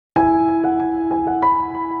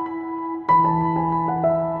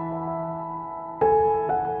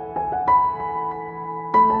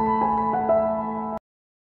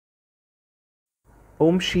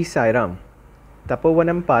Om Shri Sai Ram.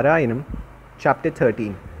 Tapovanam Parayanam, Chapter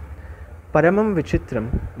 13. Paramam Vichithram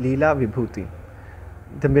Leela Vibhuthim.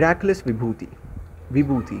 The miraculous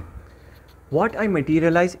Vibhuti. What I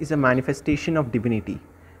materialize is a manifestation of divinity,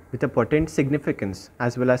 with a potent significance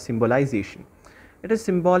as well as symbolization. It is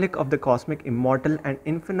symbolic of the cosmic, immortal, and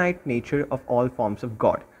infinite nature of all forms of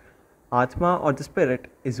God. Atma, or the spirit,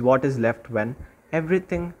 is what is left when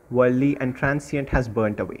everything worldly and transient has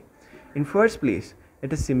burnt away. In first place,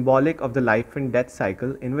 it is symbolic of the life and death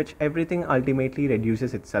cycle in which everything ultimately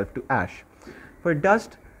reduces itself to ash. For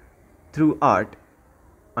dust through art,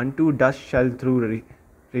 unto dust shall through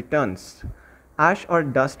returns. Ash or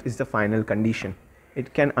dust is the final condition.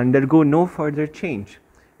 It can undergo no further change.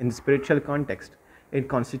 In the spiritual context, it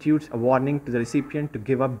constitutes a warning to the recipient to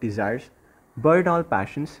give up desires, burn all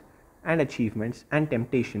passions and achievements and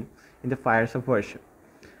temptation in the fires of worship,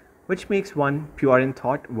 which makes one pure in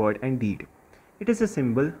thought, word, and deed. It is a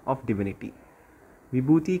symbol of divinity.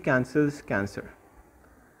 Vibhuti cancels cancer.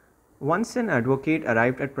 Once an advocate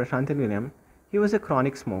arrived at Prashantanilayam. He was a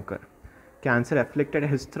chronic smoker. Cancer afflicted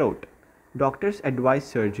his throat. Doctors advised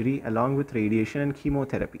surgery along with radiation and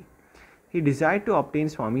chemotherapy. He desired to obtain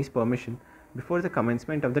Swami's permission before the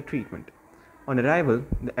commencement of the treatment. On arrival,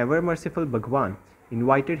 the ever-merciful Bhagwan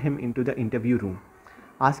invited him into the interview room,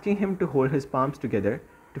 asking him to hold his palms together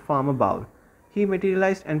to form a bowl. He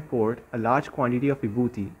materialized and poured a large quantity of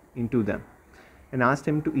vibhuti into them and asked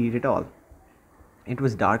him to eat it all. It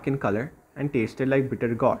was dark in color and tasted like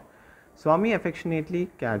bitter gourd. Swami affectionately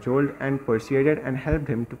cajoled and persuaded and helped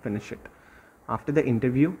him to finish it. After the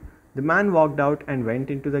interview, the man walked out and went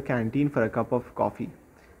into the canteen for a cup of coffee.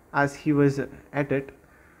 As he was at it,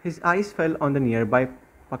 his eyes fell on the nearby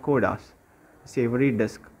pakodas, a savory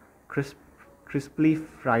disk, crisply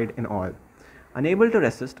fried in oil. Unable to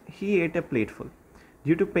resist, he ate a plateful.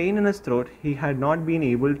 Due to pain in his throat, he had not been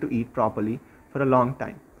able to eat properly for a long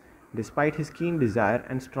time, despite his keen desire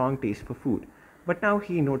and strong taste for food. But now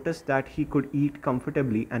he noticed that he could eat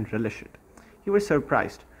comfortably and relish it. He was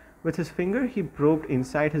surprised. With his finger, he probed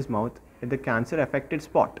inside his mouth at the cancer-affected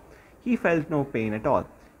spot. He felt no pain at all.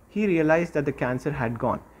 He realized that the cancer had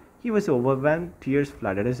gone. He was overwhelmed, tears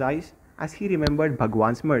flooded his eyes as he remembered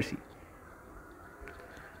Bhagwan's mercy.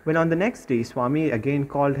 When on the next day Swami again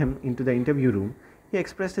called him into the interview room, he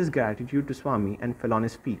expressed his gratitude to Swami and fell on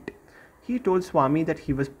his feet. He told Swami that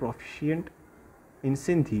he was proficient in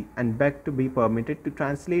Sindhi and begged to be permitted to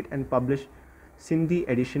translate and publish Sindhi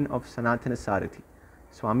edition of Sanatana Sarathi.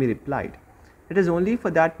 Swami replied, "It is only for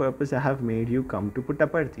that purpose I have made you come to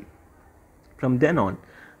Puttaparthi." From then on,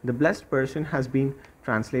 the blessed person has been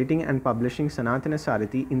translating and publishing Sanatana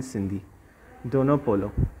Sarathi in Sindhi. Dono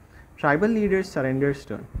Polo. Tribal leaders surrendered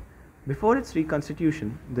stern. Before its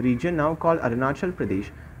reconstitution, the region now called Arunachal Pradesh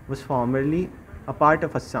was formerly a part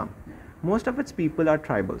of Assam. Most of its people are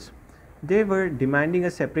tribals. They were demanding a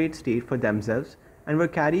separate state for themselves and were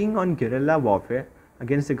carrying on guerrilla warfare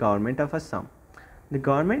against the government of Assam. The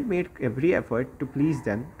government made every effort to please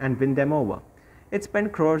them and win them over. It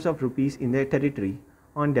spent crores of rupees in their territory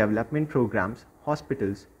on development programs,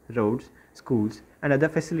 hospitals, roads, schools, and other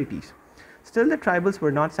facilities. Still, the tribals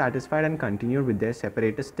were not satisfied and continued with their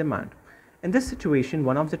separatist demand. In this situation,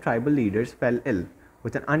 one of the tribal leaders fell ill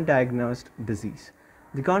with an undiagnosed disease.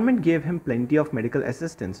 The government gave him plenty of medical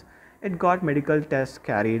assistance. It got medical tests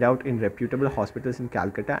carried out in reputable hospitals in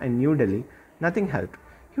Calcutta and New Delhi. Nothing helped.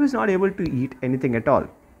 He was not able to eat anything at all.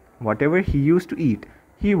 Whatever he used to eat,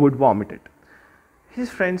 he would vomit it. His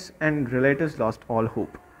friends and relatives lost all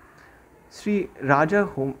hope. Sri Raja,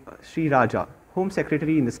 Home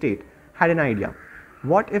Secretary in the state, had an idea.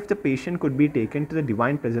 What if the patient could be taken to the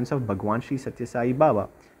divine presence of Bhagwan Sri Satya Sai Baba?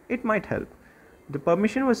 It might help. The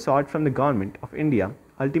permission was sought from the government of India.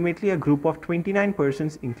 Ultimately, a group of 29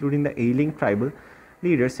 persons, including the ailing tribal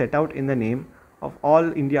leaders, set out in the name of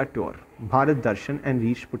All India Tour, Bharat Darshan, and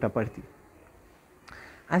reached Puttaparthi.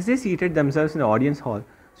 As they seated themselves in the audience hall,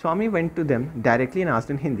 Swami went to them directly and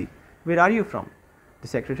asked in Hindi, "Where are you from?" The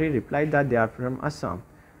secretary replied that they are from Assam.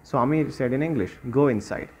 Swami said in English, "Go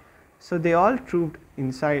inside." So they all trooped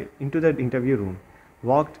inside into the interview room,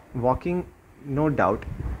 walking no doubt,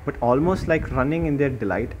 but almost like running in their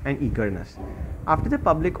delight and eagerness. After the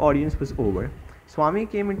public audience was over, Swami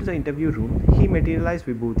came into the interview room. He materialized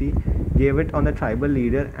vibhuti, gave it on the tribal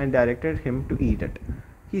leader and directed him to eat it.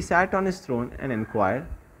 He sat on his throne and inquired,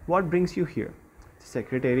 "What brings you here?" The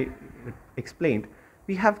secretary explained,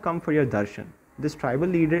 "We have come for your darshan. This tribal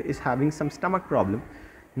leader is having some stomach problem.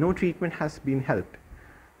 No treatment has been helped.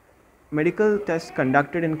 Medical tests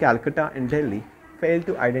conducted in Calcutta and Delhi failed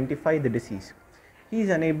to identify the disease. He is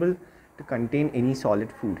unable to contain any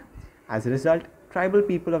solid food. As a result, Tribal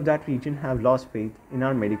people of that region have lost faith in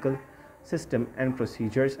our medical system and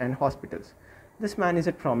procedures and hospitals. This man is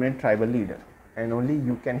a prominent tribal leader, and only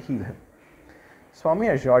you can heal him. Swami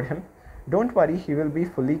assured him, "Don't worry, he will be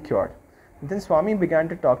fully cured." Then Swami began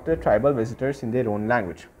to talk to the tribal visitors in their own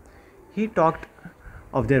language. He talked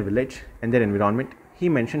of their village and their environment. He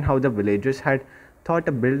mentioned how the villagers had thought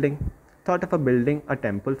of building a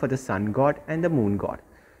temple for the sun god and the moon god.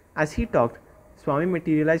 As he talked, Swami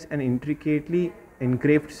materialized an intricately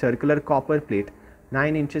engraved circular copper plate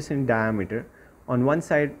 9 inches in diameter. On one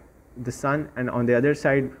side the sun and on the other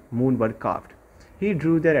side moon were carved. He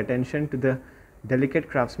drew their attention to the delicate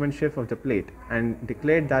craftsmanship of the plate and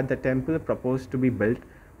declared that the temple proposed to be built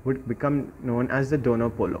would become known as the Dono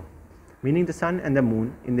Polo, meaning the sun and the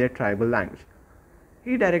moon in their tribal language.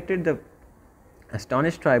 He directed the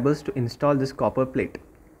astonished tribals to install this copper plate,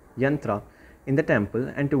 yantra, in the temple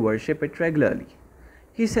and to worship it regularly.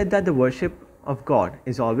 He said that the worship of God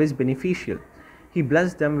is always beneficial. He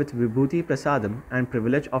blessed them with Vibhuti Prasadam and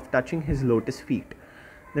privilege of touching his lotus feet.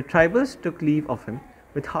 The tribals took leave of him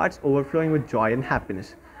with hearts overflowing with joy and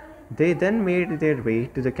happiness. They then made their way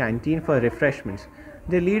to the canteen for refreshments.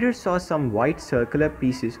 Their leader saw some white circular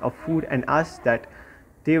pieces of food and asked that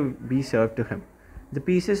they be served to him. The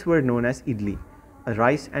pieces were known as idli, a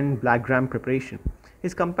rice and black gram preparation.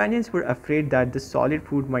 His companions were afraid that this solid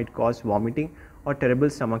food might cause vomiting or terrible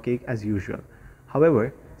stomachache as usual.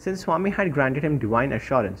 However, since Swami had granted him divine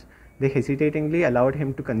assurance, they hesitatingly allowed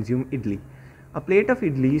him to consume idli. A plate of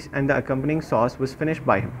idlis and the accompanying sauce was finished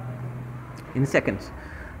by him in seconds.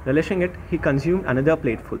 Relishing it, he consumed another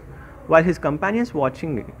plateful. While his companions watched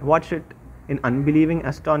it in unbelieving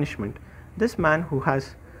astonishment, this man who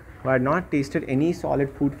had not tasted any solid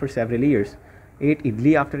food for several years ate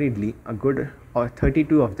idli after idli, a good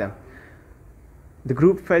 32 of them. The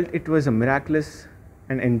group felt it was a miraculous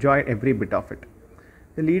and enjoyed every bit of it.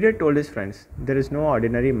 The leader told his friends, "There is no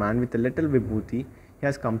ordinary man with a little vibhuti. He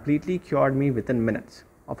has completely cured me within minutes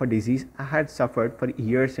of a disease I had suffered for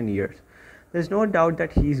years and years. There is no doubt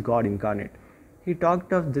that he is God incarnate." He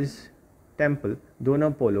talked of this temple,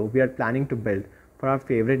 Dono Polo, we are planning to build for our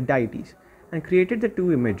favorite deities, and created the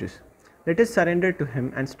 2 images. Let us surrender to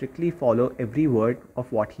him and strictly follow every word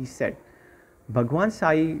of what he said. Bhagwan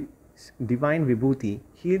Sai's divine Vibhuti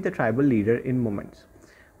healed the tribal leader in moments.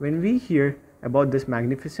 When we hear about this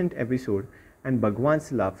magnificent episode and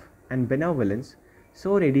Bhagwan's love and benevolence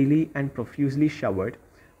so readily and profusely showered,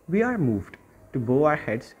 we are moved to bow our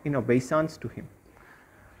heads in obeisance to him.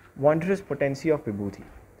 Wondrous potency of Vibhuti.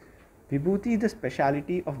 Vibhuti, the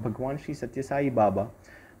speciality of Bhagwan Sri Satya Sai Baba,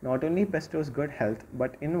 not only bestows good health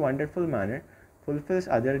but in wonderful manner fulfills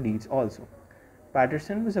other deeds also.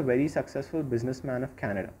 Patterson was a very successful businessman of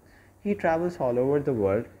Canada. He travels all over the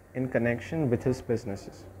world in connection with his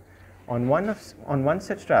businesses. On one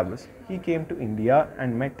such travels, he came to India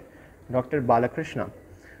and met Dr. Balakrishna,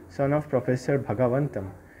 son of Professor Bhagavantam.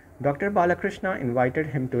 Dr. Balakrishna invited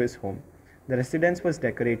him to his home. The residence was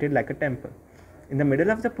decorated like a temple. In the middle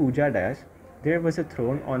of the puja dais, there was a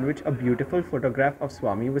throne on which a beautiful photograph of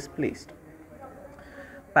Swami was placed.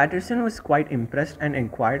 Patterson was quite impressed and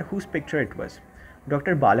inquired whose picture it was.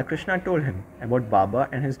 Dr. Balakrishna told him about Baba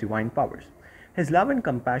and his divine powers, his love and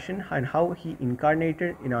compassion, and how he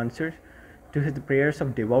incarnated in answer to the prayers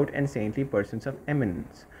of devout and saintly persons of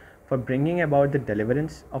eminence for bringing about the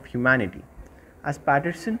deliverance of humanity. As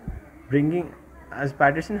Patterson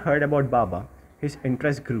heard about Baba, his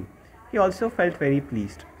interest grew. He also felt very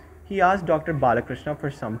pleased. He asked Dr. Balakrishna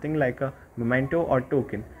for something like a memento or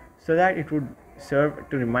token so that it would serve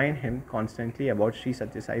to remind him constantly about Sri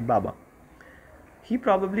Satya Sai Baba. He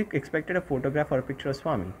probably expected a photograph or a picture of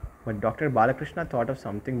Swami, but Dr. Balakrishna thought of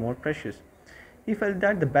something more precious. He felt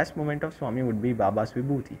that the best moment of Swami would be Baba's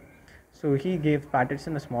Vibhuti, so he gave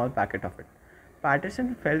Patterson a small packet of it.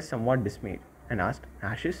 Patterson felt somewhat dismayed and asked,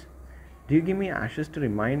 "Ashes? Do you give me ashes to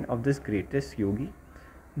remind of this greatest yogi?"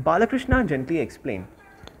 Balakrishna gently explained,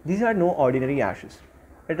 "These are no ordinary ashes.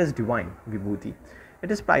 It is divine Vibhuti.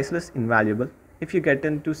 It is priceless, invaluable. If you get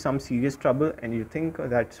into some serious trouble and you think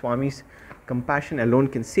that Swami's compassion alone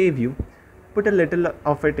can save you, put a little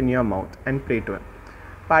of it in your mouth and pray to him."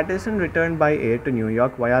 Patterson returned by air to New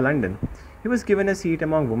York via London. He was given a seat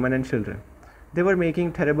among women and children. They were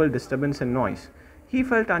making terrible disturbance and noise. He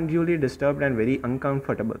felt unduly disturbed and very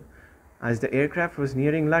uncomfortable. As the aircraft was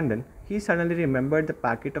nearing London, he suddenly remembered the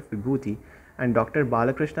packet of Vibhuti and Dr.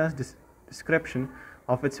 Balakrishna's description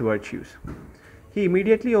of its virtues. He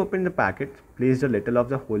immediately opened the packet, placed a little of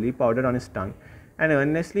the holy powder on his tongue, and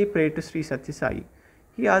earnestly prayed to Sri Satya Sai.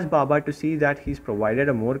 He asked Baba to see that he is provided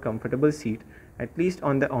a more comfortable seat, at least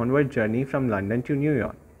on the onward journey from London to New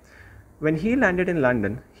York. When he landed in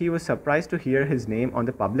London, he was surprised to hear his name on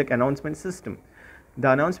the public announcement system.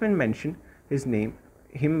 The announcement mentioned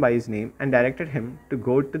him by his name, and directed him to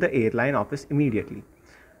go to the airline office immediately.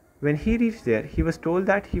 When he reached there, he was told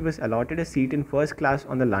that he was allotted a seat in first class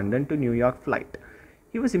on the London to New York flight.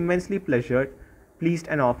 He was immensely pleased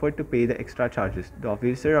and offered to pay the extra charges. The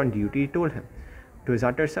officer on duty told him, to his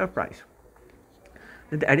utter surprise,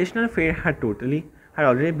 that the additional fare had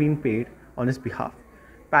already been paid on his behalf.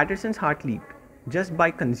 Patterson's heart leaped. Just by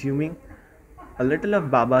consuming a little of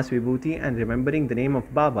Baba's Vibhuti and remembering the name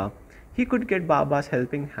of Baba, he could get Baba's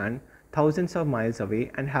helping hand thousands of miles away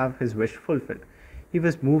and have his wish fulfilled. He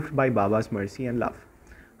was moved by Baba's mercy and love.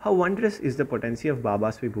 How wondrous is the potency of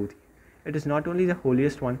Baba's Vibhuti! It is not only the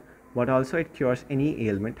holiest one, but also it cures any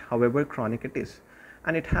ailment, however chronic it is,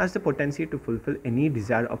 and it has the potency to fulfill any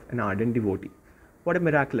desire of an ardent devotee. What a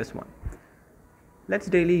miraculous one! Let's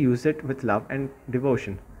daily use it with love and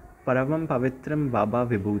devotion. Paramam Pavitram Baba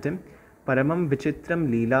Vibhutim, Paramam Vichithram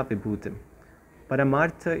Leela Vibhuthim,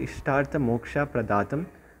 Paramartha Ishtartha Moksha Pradatam,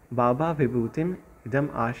 Baba Vibhutim Idam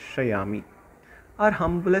Ashrayami. Our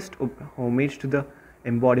humblest homage to the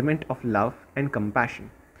embodiment of love and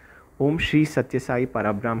compassion. Om Shri Satya Sai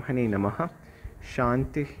ParabrahmaNe Namaha.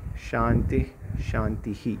 Shanti, Shanti,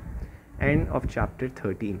 Shantihi. End of chapter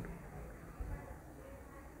 13.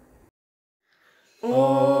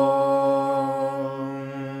 Om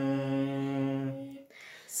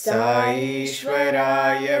Saishwaraya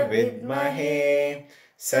Vidmahe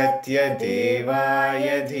Satya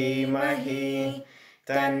Devaya Dhimahi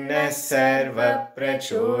Tanna Sarva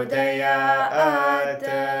Prachodayat.